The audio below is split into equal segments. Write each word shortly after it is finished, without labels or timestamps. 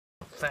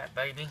fat,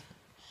 baby.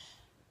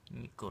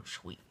 You go to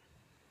sleep.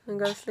 You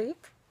go to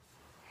sleep?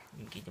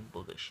 You get them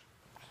boogers.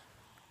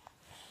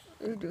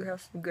 You do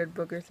have some good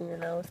boogers in your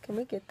nose. Can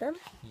we get them?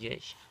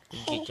 Yes.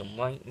 We get them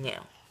right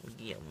now. We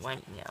get them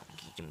right now.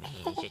 Get them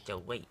hands at your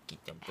weight.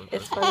 Get them boogers.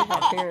 It's funny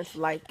how parents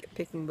like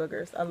picking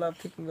boogers. I love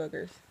picking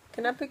boogers.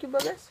 Can I pick your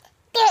boogers?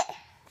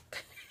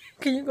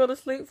 Can you go to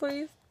sleep,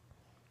 please?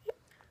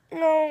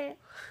 No.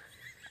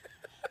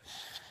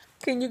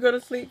 Can you go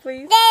to sleep,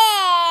 please?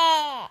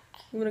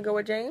 You want to go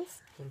with James?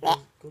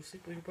 Go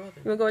sleep with your brother.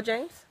 You want to go with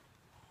James?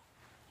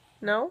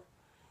 No?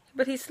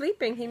 But he's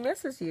sleeping. He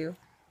misses you.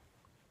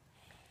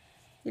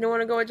 You don't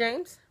want to go with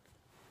James?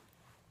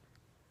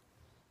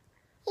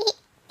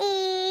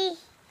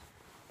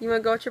 You want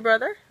to go with your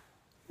brother?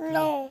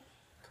 No.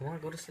 Come on,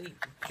 go to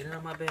sleep. Get out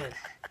of my bed.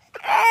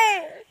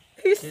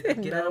 He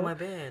said Get no. out of my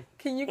bed.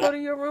 Can you go to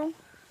your room?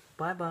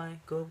 Bye-bye.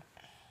 Go.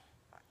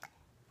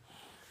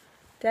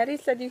 Daddy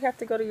said you have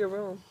to go to your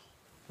room.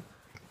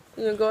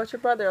 You gonna go with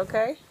your brother,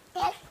 okay?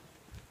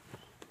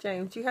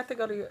 James, you have to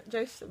go to your...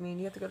 Jase,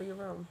 you have to go to your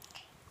room.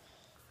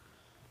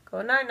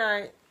 Go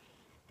night-night.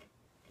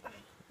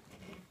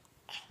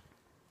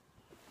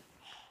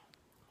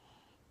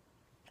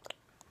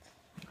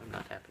 I'm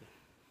not happy.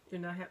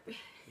 You're not happy?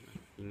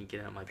 You need to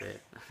get out of my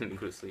bed. I need to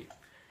go to sleep.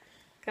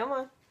 Come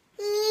on.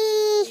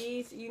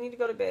 Please, you need to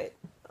go to bed.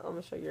 I'm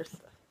gonna show your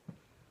stuff.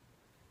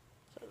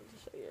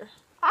 Show your...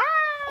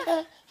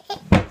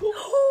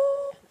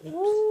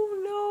 Oh,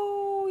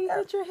 no. You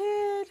hit your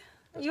head.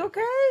 Are you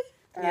okay?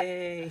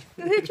 Yay.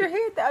 You hit your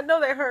head. I know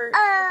that hurt.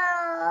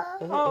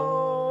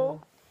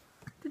 Oh.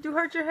 Did you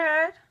hurt your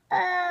head?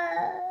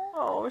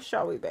 Oh,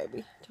 shall we,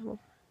 baby? Come on.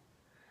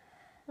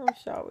 Oh,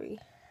 shall we?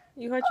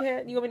 You hurt your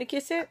head? You want me to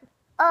kiss it?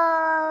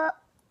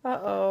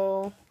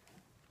 Uh-oh.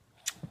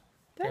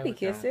 Daddy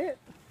kiss it.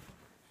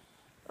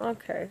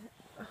 Okay.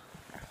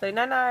 Say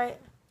night-night.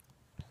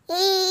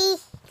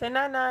 Say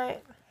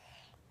night-night.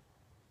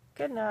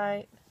 Good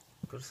night.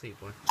 Go to sleep,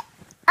 boy.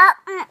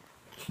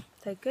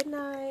 Say good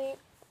night.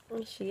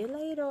 I'll see you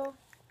later.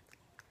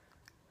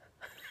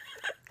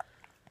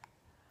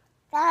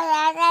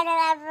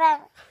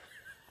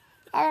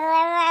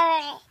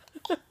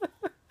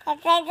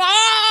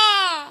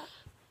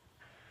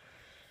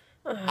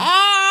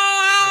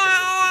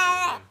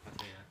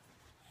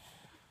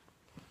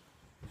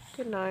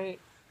 Good night.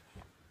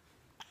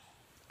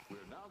 We're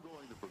now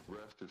going to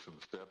progress to some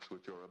steps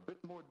which are a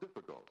bit more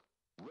difficult.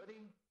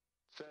 Ready,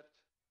 set,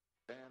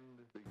 and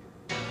begin.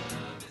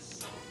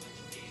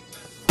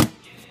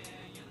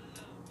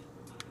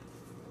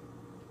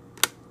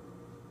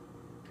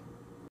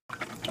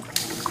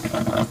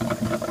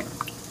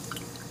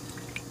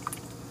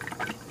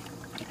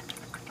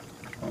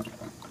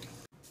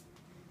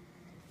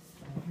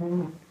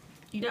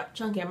 Eat up,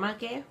 chunky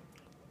monkey.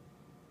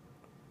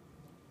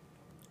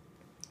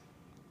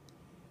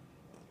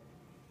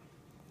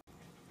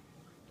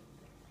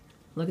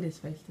 Look at his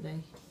face today.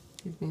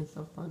 He's being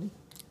so funny.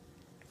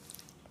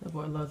 The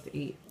boy loves to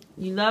eat.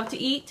 You love to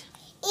eat?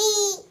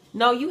 Eat.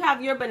 No, you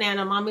have your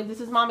banana, Mommy. This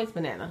is Mommy's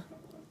banana.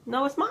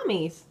 No, it's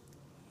Mommy's.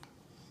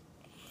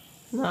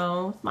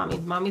 No, it's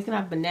Mommy's. Mommy's gonna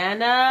have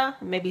banana,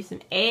 maybe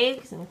some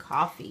eggs, and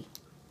coffee.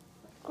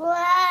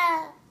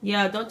 Wow.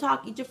 Yeah, don't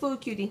talk. Eat your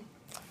food, cutie.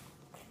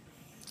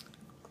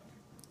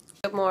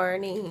 Good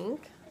morning.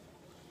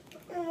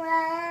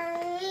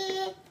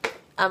 Mommy.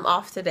 I'm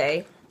off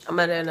today. I'm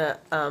gonna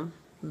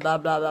blah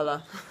blah blah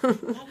blah.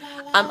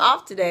 I'm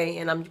off today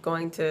and I'm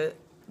going to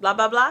blah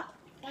blah blah.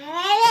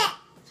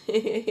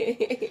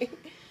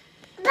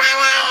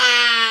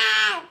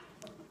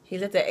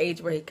 He's at the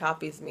age where he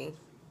copies me.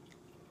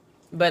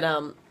 But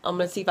I'm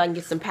gonna see if I can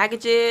get some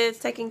packages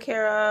taken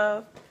care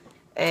of,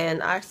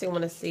 and I actually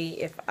want to see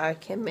if I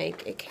can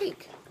make a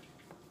cake.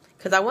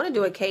 Cause I want to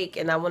do a cake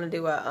and I want to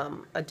do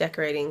a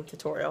decorating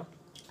tutorial.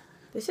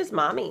 This is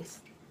Mommy's.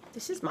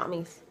 This is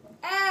Mommy's.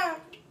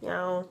 You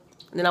know.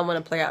 And then I want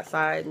to play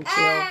outside and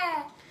chill.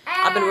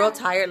 I've been real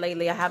tired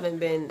lately. I haven't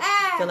been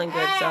feeling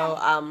good,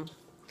 so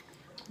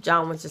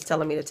John was just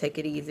telling me to take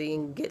it easy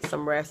and get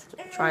some rest.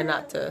 Try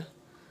not to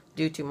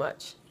do too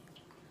much.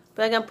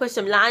 But I'm gonna put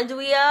some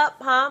laundry up,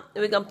 huh?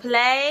 And we're gonna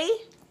play.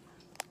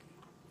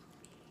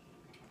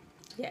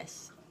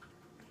 Yes.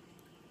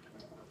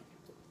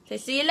 Say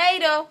see you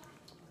later.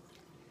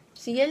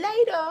 See you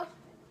later.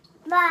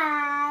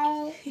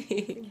 Bye.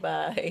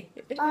 Bye.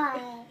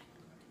 Bye.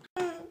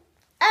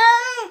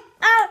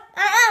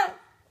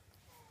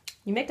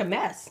 You make a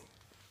mess.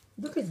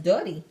 Look, it's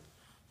dirty.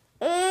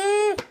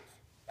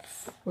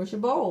 Where's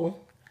your bowl?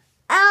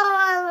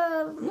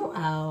 No,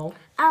 ow.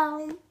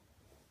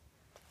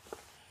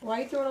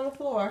 Why you throw it on the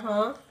floor,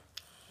 huh?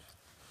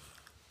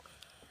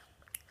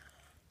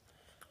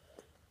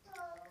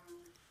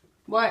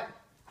 What?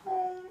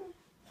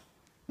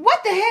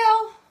 What the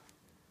hell?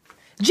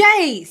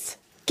 Jase,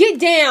 get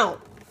down.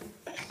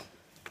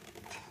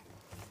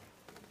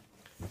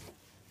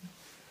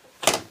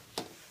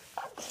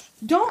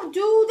 Don't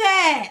do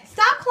that.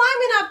 Stop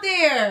climbing up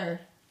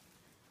there.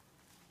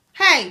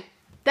 Hey,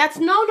 that's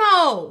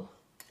no-no.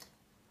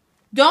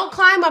 Don't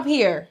climb up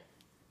here.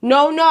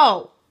 No,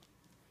 no.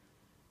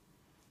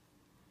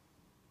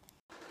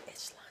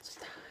 It's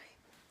lunchtime.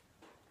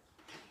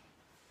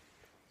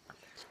 I'm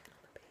checking on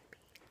the baby.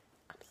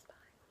 I'm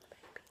spying on the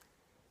baby.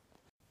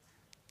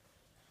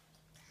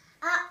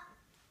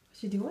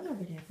 What you doing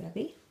over there,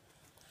 baby?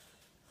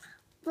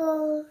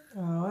 Oh,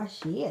 I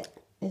see it.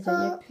 Is that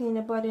your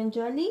peanut butter and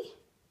jelly?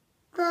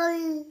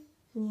 Yeah.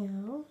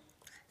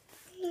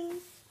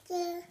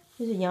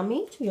 Is it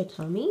yummy to your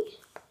tummy?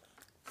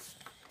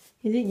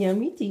 Is it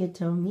yummy to your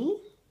tummy?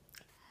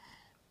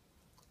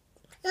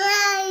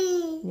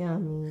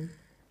 Yummy.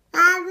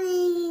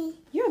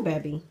 You're a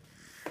baby.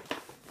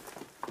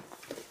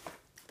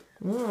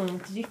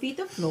 Did you feed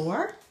the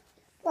floor?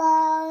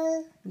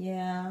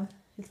 Yeah.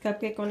 Is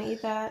Cupcake gonna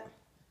eat that?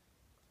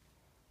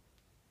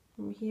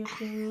 Over here,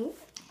 please.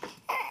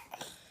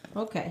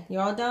 Okay, you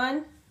all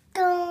done?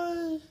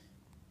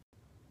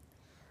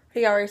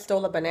 He already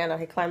stole a banana.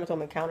 He climbed up on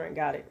the counter and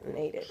got it and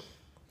ate it.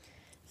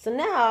 So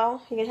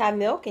now you can have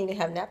milk and you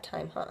can have nap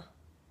time, huh?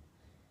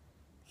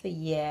 Say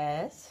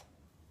yes.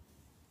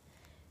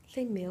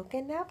 Say milk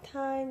and nap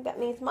time. That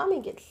means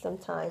mommy gets some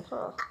time,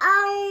 huh?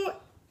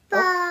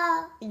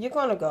 Oh, you're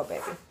gonna go,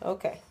 baby.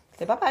 Okay.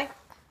 Say bye-bye.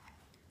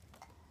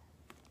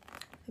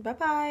 Say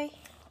bye-bye.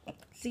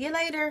 See you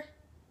later.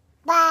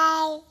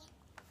 Bye.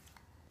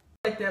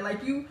 Like that,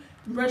 like you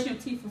brush your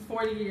teeth for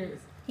 40 years.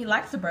 He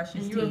likes to brush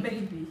his And teeth. you're a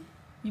baby.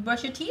 You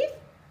brush your teeth?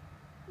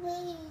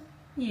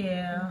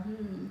 Yeah.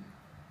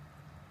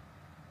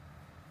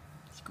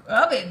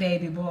 Scrub it,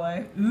 baby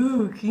boy.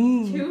 Ooh,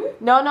 king. Two?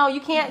 No, you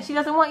can't. She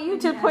doesn't want you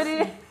to put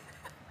it in.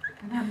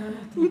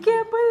 You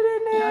can't put it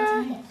in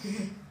there.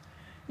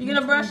 You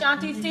gonna brush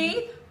Auntie's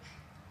teeth?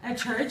 At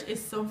church,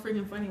 it's so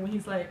freaking funny when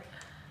he's like,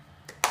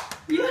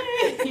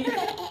 yay!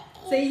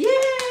 Say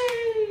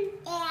yay!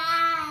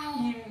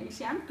 Yay.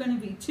 See, I'm gonna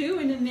be 2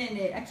 in a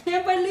minute. I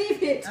can't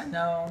believe it. I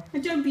know.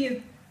 I'm gonna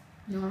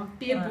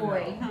be a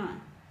boy, huh?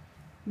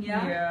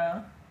 Yeah?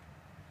 Yeah.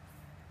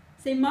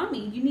 Say,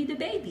 mommy, you need a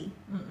baby.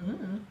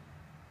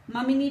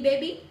 Mommy need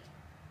baby?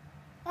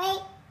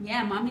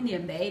 Yeah, mommy need a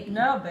baby.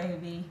 No,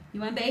 baby.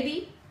 You want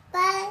baby?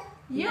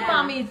 You're Yeah.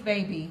 mommy's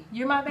baby.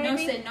 You're my baby? No,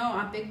 say no,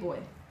 I'm big boy.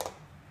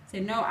 Say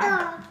no,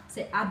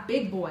 say I'm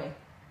big boy.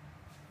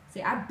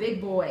 Say I'm big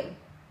boy.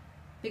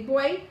 Big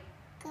boy?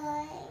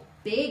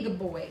 Big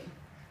boy.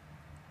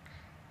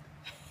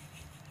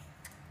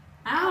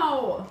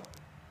 Ow!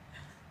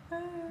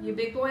 You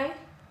big boy?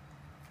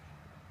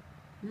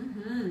 You're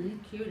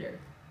cuter.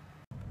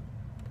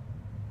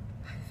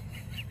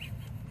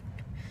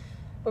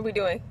 What are we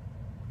doing?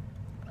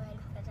 Waiting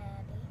for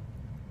Daddy.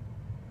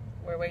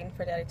 We're waiting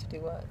for Daddy to do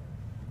what?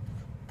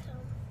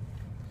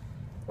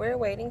 We're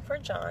waiting for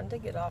John to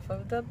get off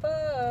of the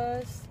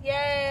bus.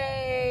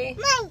 Yay!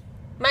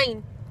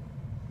 Mine!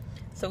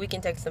 So we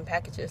can take some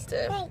packages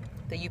to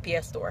the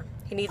UPS store.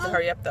 He needs to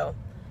hurry up though.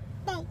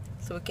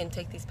 So we can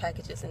take these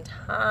packages in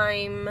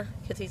time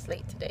because he's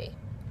late today.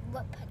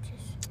 What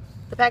pictures?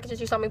 The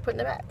packages you saw me put in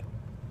the bag.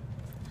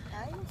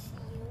 I didn't see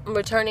you. I'm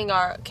returning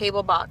our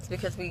cable box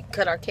because we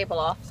cut our cable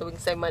off so we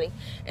can save money.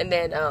 And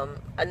then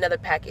another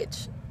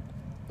package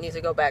needs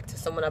to go back to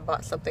someone I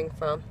bought something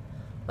from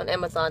on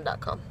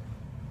Amazon.com.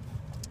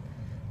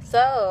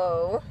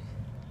 So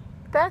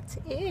that's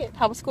it.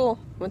 How was school?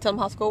 You want to tell them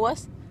how school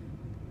was?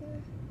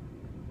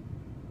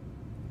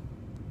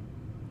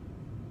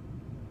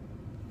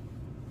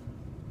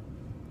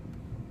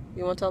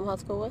 You want to tell them how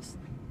school was?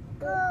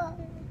 Good.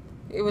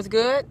 It was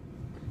good,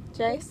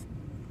 Jase?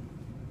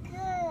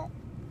 Good.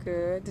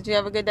 Good. Did you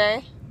have a good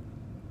day?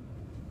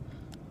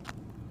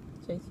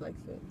 Jase likes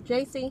it.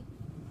 Jase.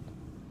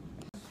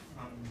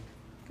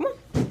 Come on.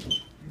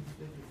 This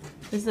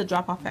is a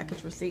drop-off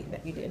package receipt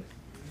that you did.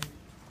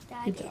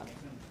 I Good did. job.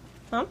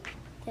 Huh?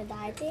 Did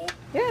I do?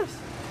 Yes.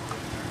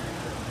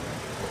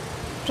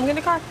 Come get in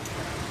the car.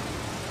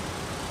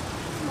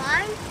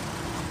 Mine?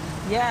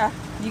 Yeah.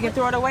 You can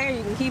throw it away or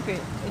you can keep it.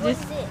 It What's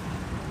just it?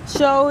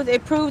 shows,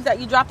 it proves that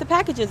you dropped the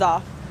packages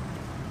off.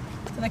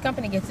 So the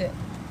company gets it.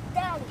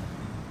 Daddy.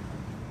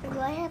 Do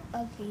I have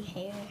ugly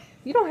hair?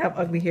 You don't have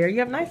ugly hair. You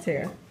have nice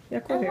hair. You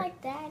have cool I hair.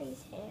 like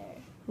Daddy's hair.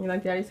 You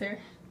like Daddy's hair?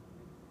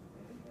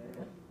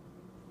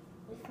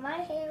 If my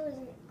hair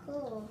wasn't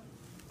cool,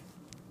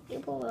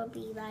 people would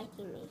be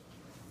liking me.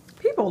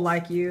 People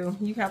like you.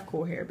 You have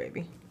cool hair,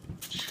 baby.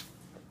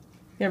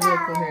 You have real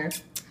cool hair.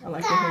 I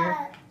like your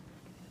hair.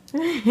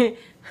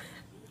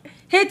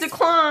 Hit the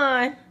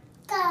Quan.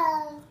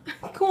 Go.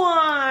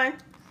 Quan.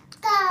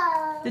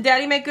 Go. Did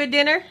Daddy make good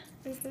dinner?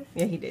 Mhm.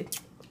 Yeah, he did.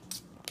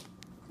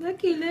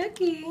 Looky.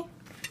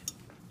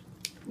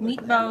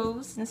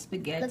 Meatballs and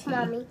spaghetti. Look,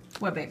 Mommy.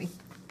 What, baby?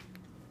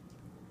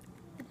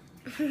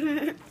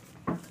 Yeah,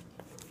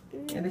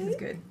 this is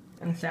good.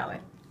 And salad.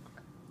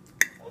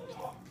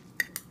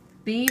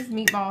 These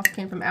meatballs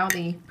came from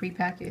Aldi,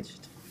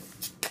 prepackaged.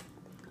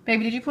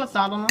 Baby, did you put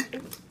salt on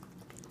them?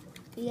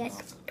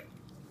 Yes.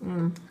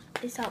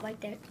 It's not like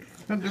that.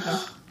 Look at them.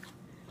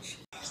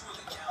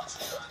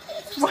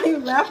 Why are you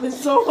laughing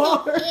so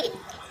hard?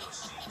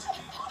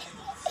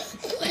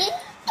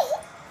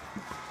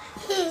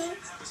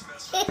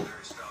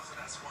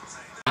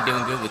 you're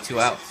doing good with 2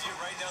 outs.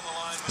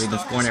 We've been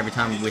scoring every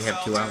time we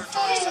have 2 outs.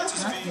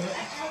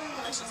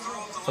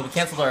 So we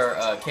canceled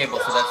our cable,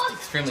 so that's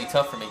extremely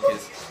tough for me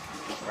because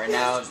right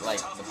now, like,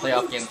 the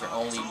playoff games are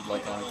only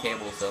like on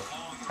cable, so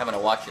having to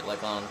watch it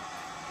like on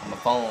my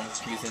phone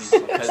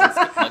using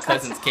my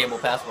cousin's cable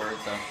password.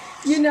 So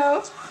You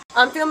know,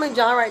 I'm filming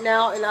John right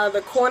now, and out of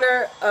the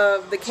corner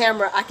of the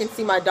camera, I can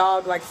see my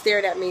dog like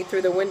staring at me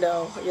through the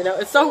window. You know,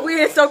 it's so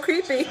weird, it's so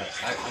creepy.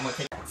 I'm gonna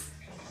take.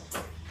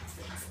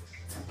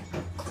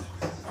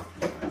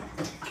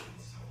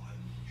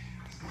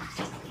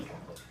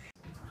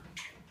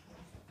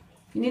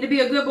 You need to be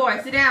a good boy.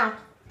 Sit down.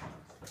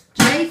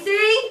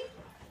 Jase,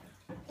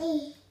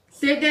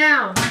 sit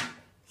down.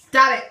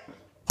 Stop it.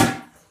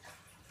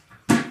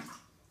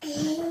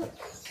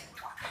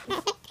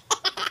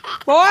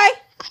 Boy.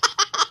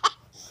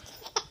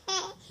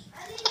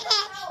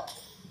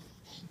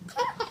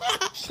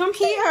 Come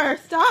here.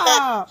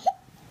 Stop.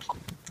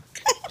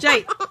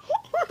 Jake.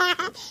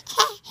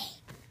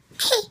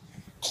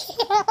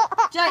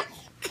 Jake.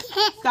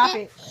 Stop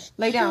it.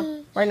 Lay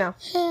down. Right now.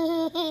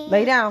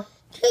 Lay down.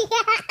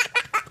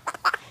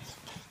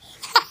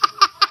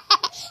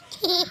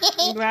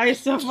 Wow, you're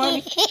so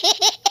funny.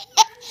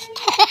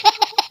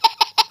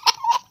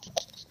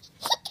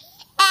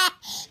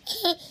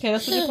 Okay,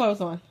 let's put your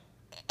clothes on.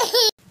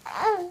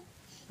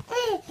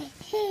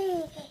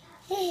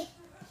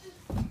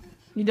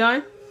 You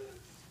done?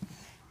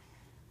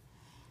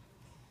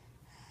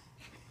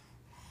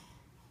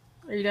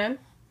 Are you done?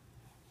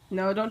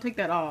 No, don't take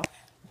that off.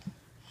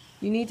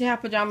 You need to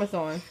have pajamas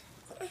on.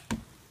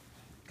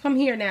 Come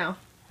here now.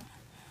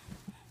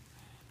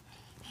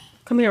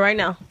 Come here right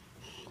now.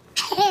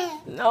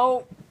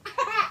 No.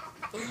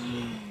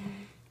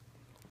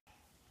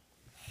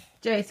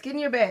 Jase, get in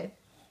your bed.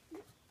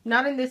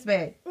 Not in this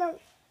bed. No.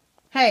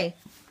 Hey.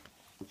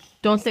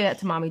 Don't say that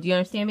to mommy. Do you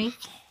understand me?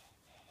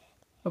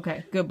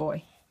 Okay, good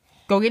boy.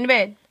 Go get in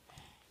bed.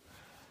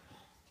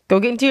 Go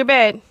get into your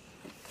bed.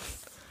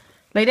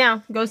 Lay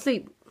down. Go to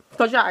sleep.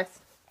 Close your eyes.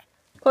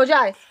 Close your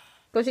eyes.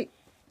 Go sleep.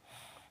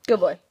 Good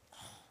boy.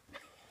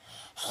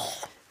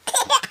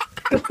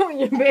 Go in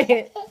your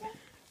bed.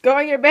 Go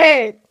in your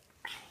bed.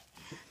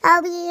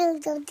 I'll be able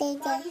to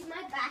take that. Use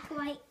my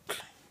backlight.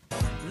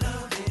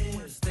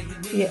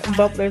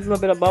 Yeah, there's a little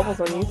bit of bubbles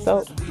on you,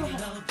 so.